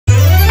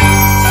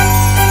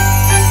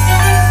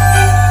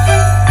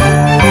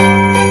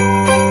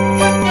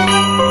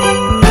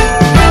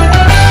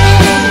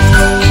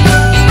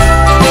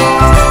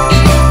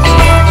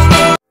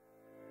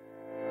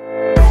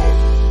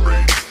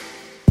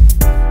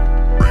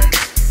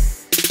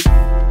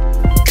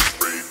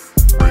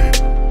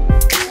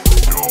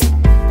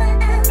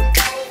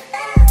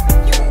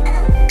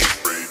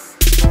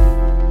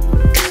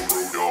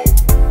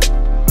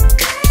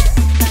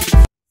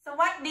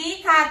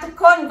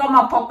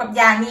กับ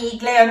ยานีอี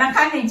กแล้วนะค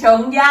ะในช่อ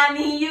งยา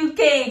นี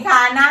UK ค่ะ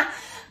นะ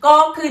ก็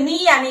คืนนี้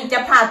ยานีจะ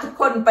พาทุก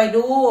คนไป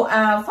ดู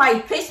ไฟ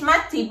คริสต์มา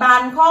สที่บ้า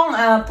นของ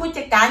ผู้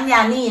จัดการย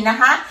านีนะ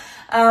คะ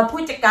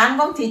ผู้จัดการข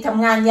องที่ท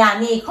ำงานยา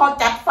นีเขา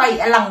จัดไฟ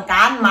อลังก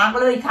ารมาก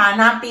เลยค่ะ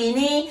นะปี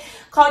นี้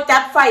เขาจั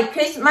ดไฟค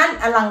ริสต์มาส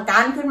อลังกา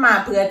รขึ้นมา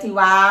เพื่อที่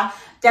ว่า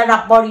จะรั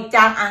บบริจ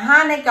าคอาหา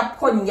รให้กับ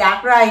คนยาก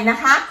ไรนะ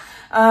คะ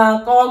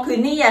ก็คืน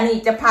นี้ยานี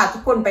จะพาทุ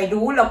กคนไป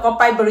ดูแล้วก็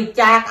ไปบริ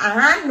จาคอาห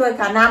ารด้วย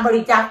ค่ะนะบ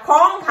ริจาคข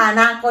องค่ะ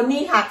นะก็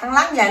นี่ค่ะข้าง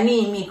ล่างยานี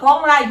มีของ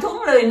หลายทุ่ง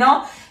เลยเนาะ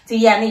ที่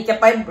ยานีจะ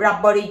ไปรับ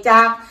บริจ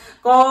าค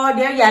ก็เ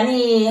ดี๋ยวยา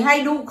นีให้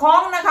ดูขอ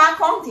งนะคะ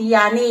ของที่ย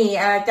านี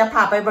จะพ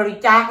าไปบริ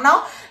จาคเนาะ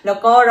แล้ว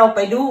ก็เราไป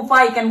ดูไฟ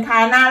กันค่ะ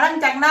นะหลัง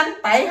จากนั้น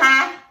ไปค่ะ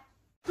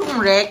ทุ่ง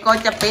แรกก็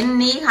จะเป็น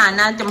นี้ค่ะ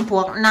นะจำพ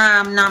วกน้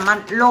ำอั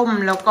ดลม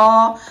แล้วก็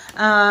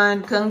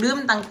เครื่องดื่ม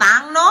ต่า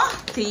งๆเนาะ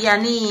ที่ยา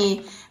นี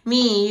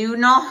มีอยู่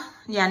เนาะ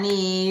ยา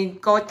นี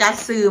ก็จัด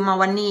ซื้อมา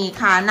วันนี้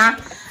ค่ะนะ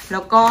แล้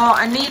วก็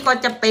อันนี้ก็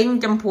จะเป็น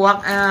จำพวก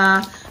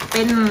เ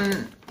ป็น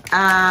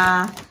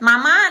มา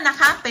ม่านะ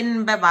คะเป็น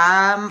แบบว่า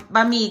บ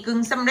ะหมี่กึ่ง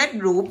สำเร็จ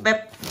รูปแบ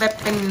บ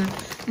เป็น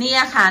นี่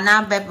ค่ะนะ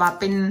แบบว่า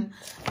เป็น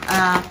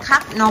คั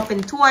พเนาะเป็น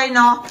ถ้วยเ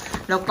นาะ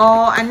แล้วก็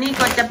อันนี้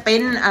ก็จะเป็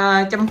น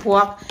จำพว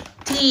ก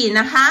ที่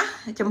นะคะ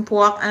จำพ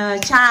วก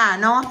ชา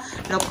เนาะ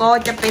แล้วก็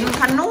จะเป็น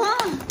ขนม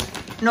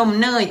นม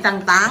เนย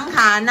ต่างๆ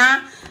ค่ะนะ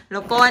แ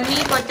ล้วก็อัน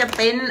นี้ก็จะเ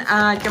ป็น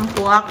จำพ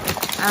วก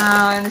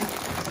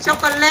ช็อก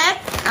โกแลต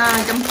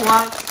จำพว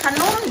กข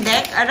นมเด็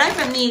กอะไรแบ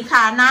บนี้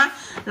ค่ะนะ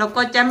แล้ว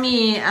ก็จะมี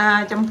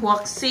จำพวก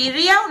ซีเ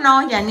รียลเนาะ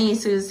อย่างนี้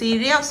ซื้อซี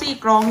เรียลซี่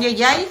กรองใ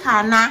หญ่ๆค่ะ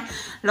นะ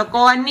แล้ว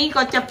ก็อันนี้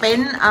ก็จะเป็น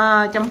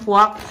จำพว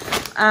ก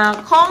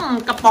ข้อง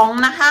กระป๋อง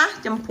นะคะ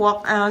จำพวก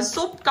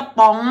ซุปกระ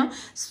ป๋อง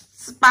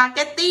สปาเก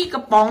ตตี้กร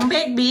ะป๋องเบ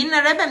คบีนอ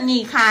ะไรแบบ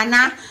นี้ค่ะน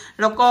ะ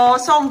แล้วก็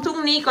ซ่องทุ่ง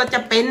นี้ก็จะ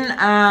เป็น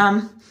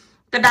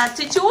กระดาษ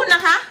ทิชชู่น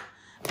ะคะ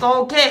ก็โ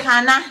อเคค่ะ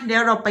นะเดี๋ย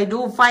วเราไปดู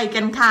ไฟ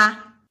กันค่ะ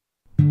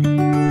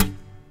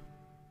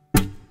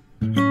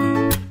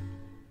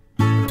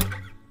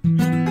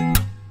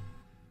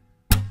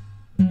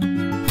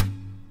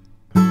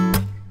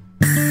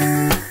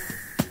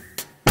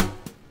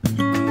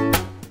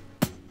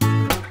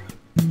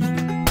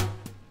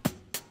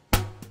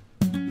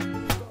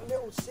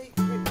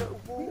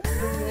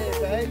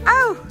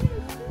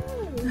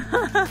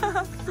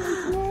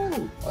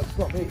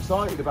Got me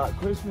excited about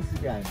Christmas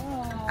again.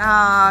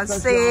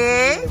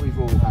 See? We've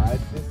all had.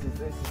 This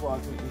is why I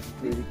think this is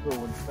really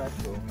cool and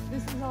special.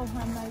 This is all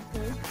handmade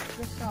too.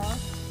 The star.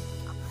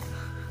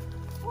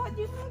 What,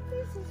 you make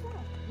this as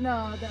well? No,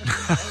 that's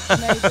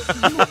made.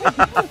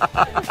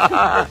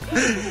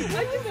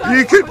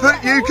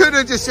 You could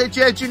have just said,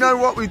 yeah. Do you know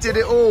what? We did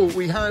it all.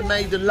 We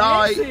handmade the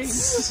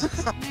lights.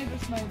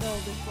 Neighbours made all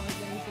this like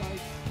there's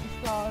like the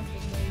stars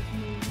and there's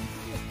moons.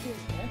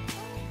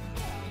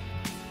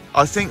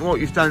 I think what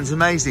you've done is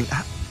amazing.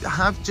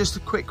 Have just a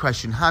quick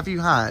question. Have you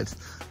had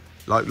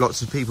like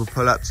lots of people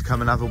pull up to come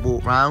and have a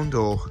walk round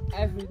or?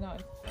 Every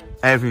night.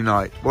 Every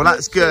night. Well,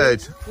 that's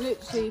good.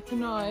 Literally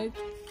tonight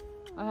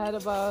I had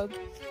about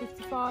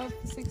 55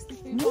 to 60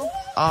 people.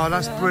 Oh,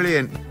 that's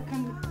brilliant.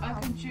 I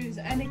can choose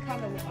any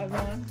colour I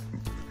want.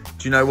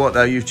 Do you know what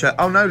though? You've checked.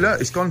 Oh no,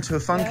 look, it's gone to a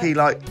funky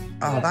like.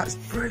 Oh, that's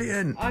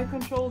brilliant. I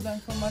control them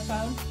from my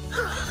phone.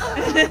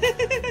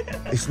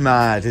 It's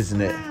mad, isn't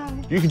it?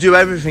 You can do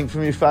everything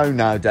from your phone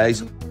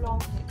nowadays.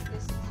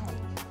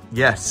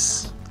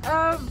 Yes.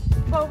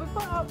 Well, we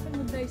put up in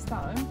the day's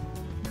time.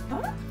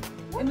 Huh?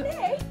 One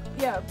day?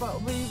 Yeah,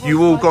 but we.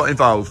 You all got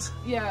involved.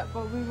 Yeah,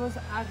 but we was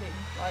adding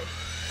like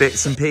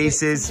bits and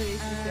pieces.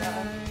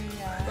 Yeah.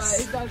 But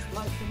it does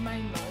like the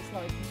main lights,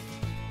 like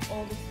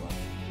all this one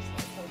is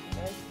like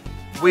okay.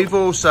 We've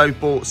also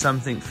bought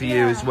something for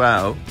you as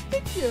well.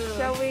 Thank you.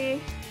 Shall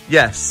we?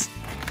 Yes.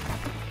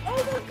 Oh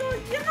my God,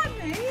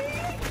 Yanee!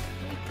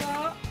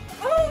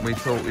 We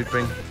thought we'd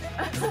bring.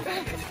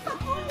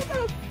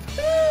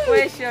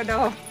 Where's your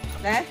door?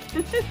 There.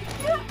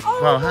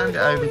 Well, hand it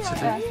over to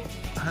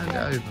the. Hand it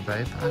over,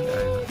 babe. Hand it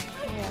over.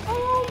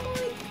 Oh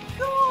my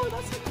God,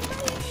 that's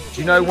amazing.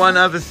 Do you know one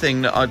other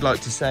thing that I'd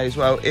like to say as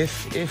well?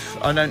 If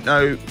I don't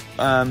know,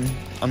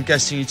 I'm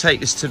guessing you take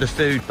this to the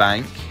food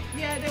bank.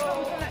 Yeah, they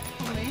will collect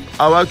for me.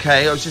 Oh,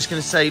 okay. I was just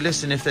going to say,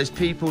 listen, if there's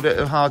people that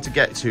are hard to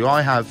get to,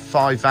 I have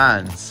 5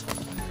 vans.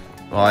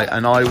 Right,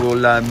 and I will,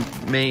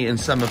 me and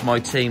some of my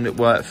team that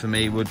work for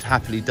me would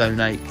happily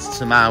donate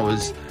some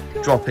hours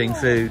dropping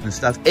food and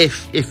stuff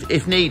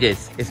if needed,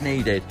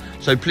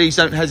 So please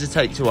don't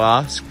hesitate to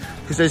ask,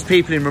 because there's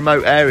people in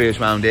remote areas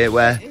around here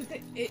where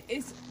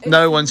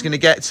no one's going to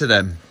get to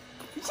them.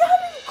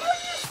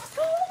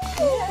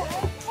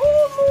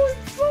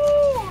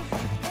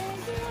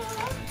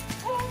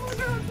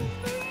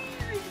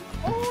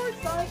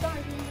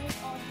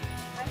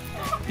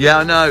 Yeah,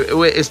 I know,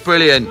 it's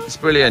brilliant, it's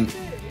brilliant.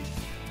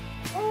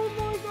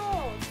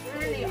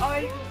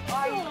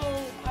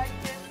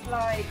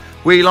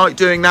 We like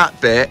doing that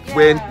bit.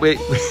 Yeah.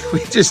 We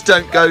just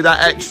don't go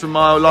that extra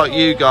mile like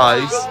you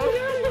guys.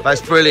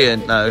 That's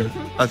brilliant though.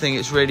 I think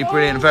it's really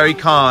brilliant, very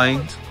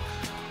kind.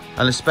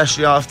 and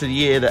especially after the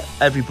year that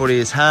everybody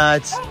has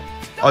had,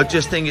 I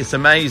just think it's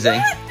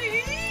amazing.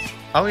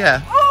 Oh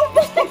yeah.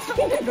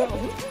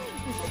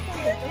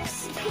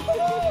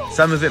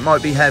 Some of it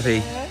might be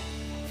heavy.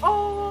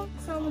 Oh,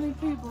 so many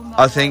people.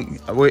 I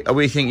think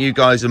we think you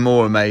guys are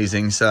more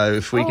amazing. So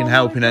if we can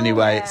help in any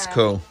way, it's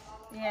cool.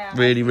 Yeah,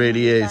 Really,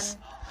 really is.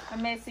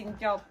 Amazing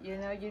job, you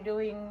know, you're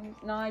doing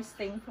nice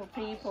thing for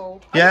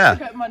people. Yeah. I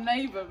look at my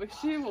neighbour, but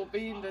she will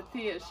be in the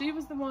tears. She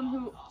was the one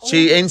who...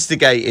 She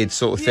instigated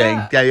sort of thing.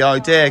 Yeah. The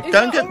idea. Is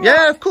Don't that get. all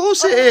Yeah, right? of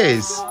course it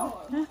is. Oh,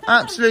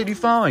 Absolutely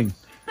fine.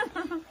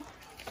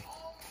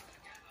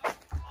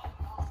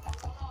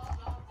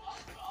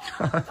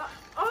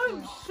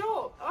 I'm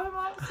shocked. I'm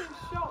absolutely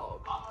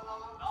shocked.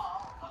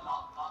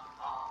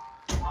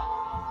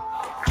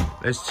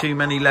 There's too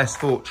many less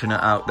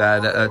fortunate out there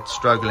that are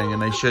struggling, and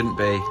they shouldn't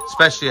be,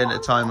 especially at a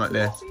time like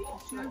this.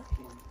 No,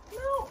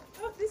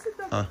 this is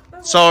the...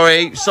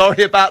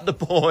 Sorry about the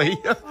boy.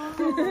 Oh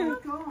my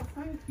God,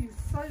 thank you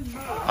so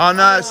much. Oh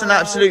no, it's an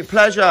absolute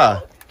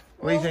pleasure.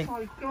 What do you think? Oh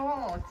my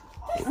God.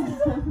 This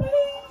is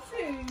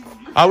amazing.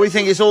 Oh, we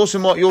think it's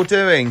awesome what you're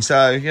doing.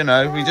 So you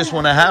know, we just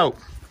want to help.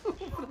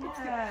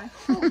 Yeah.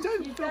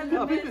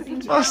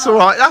 Don't That's all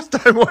right.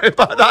 Don't worry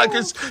about that,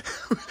 because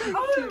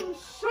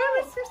Where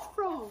is this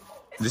from?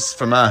 this is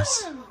from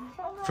us.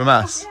 From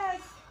us.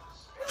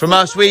 From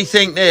us, we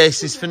think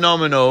this is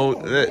phenomenal.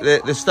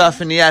 The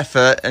stuff and the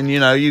effort, and you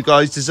know, you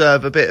guys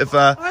deserve a bit of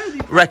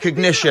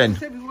recognition.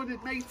 Everyone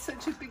had made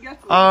such a big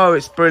effort. Oh,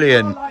 it's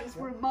brilliant. Lights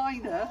were a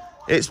minor.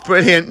 It's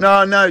brilliant.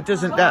 No, it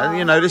doesn't.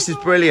 You know, this is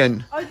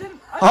brilliant.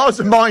 I was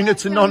a minor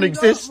to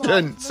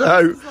non-existent,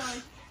 so.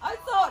 I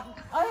thought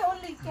I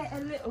only get a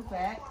little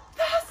bit.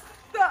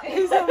 That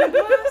is a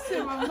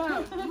massive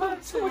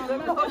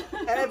amount.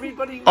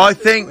 Everybody. I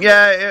think,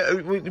 yeah,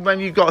 when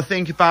you've got to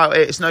think about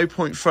it, it's no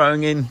point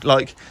throwing in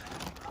like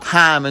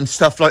ham and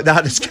stuff like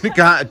that that's going to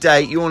go out of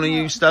date. You want to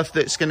use stuff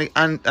that's going to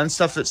and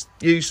stuff that's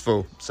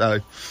useful. So,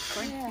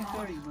 Thank you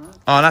very much.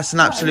 oh, that's an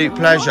absolute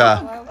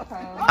pleasure.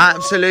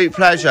 Absolute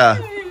pleasure.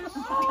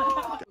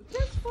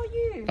 Just for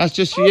you. That's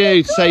just for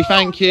you to say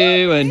thank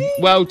you and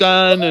well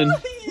done and.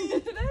 That's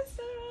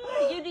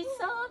alright. You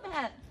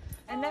deserve it.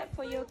 And that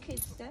for your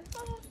kids, then.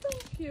 Oh,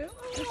 thank you.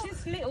 It's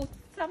just little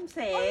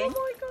something. Oh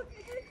my God,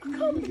 I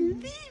can't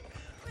believe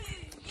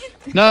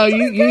it. No,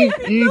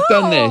 you've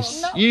done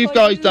this. Not You for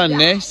guys you, done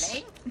this.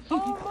 darling.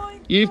 Oh my.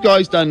 You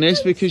guys done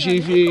this because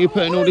you're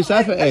putting all this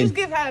effort Let's in.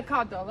 give her a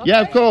cuddle. Okay?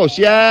 Yeah, of course.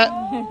 Yeah.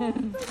 Oh,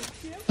 thank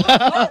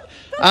you.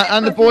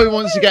 And the boy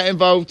wants to get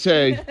involved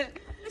too.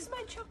 It's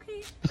my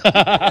Chucky.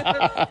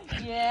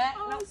 Yeah,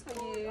 that's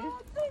for you. Oh,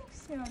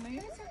 thanks, Yanee.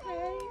 It's okay.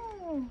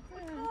 Oh, I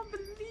can't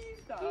believe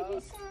You that.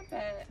 deserve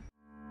it.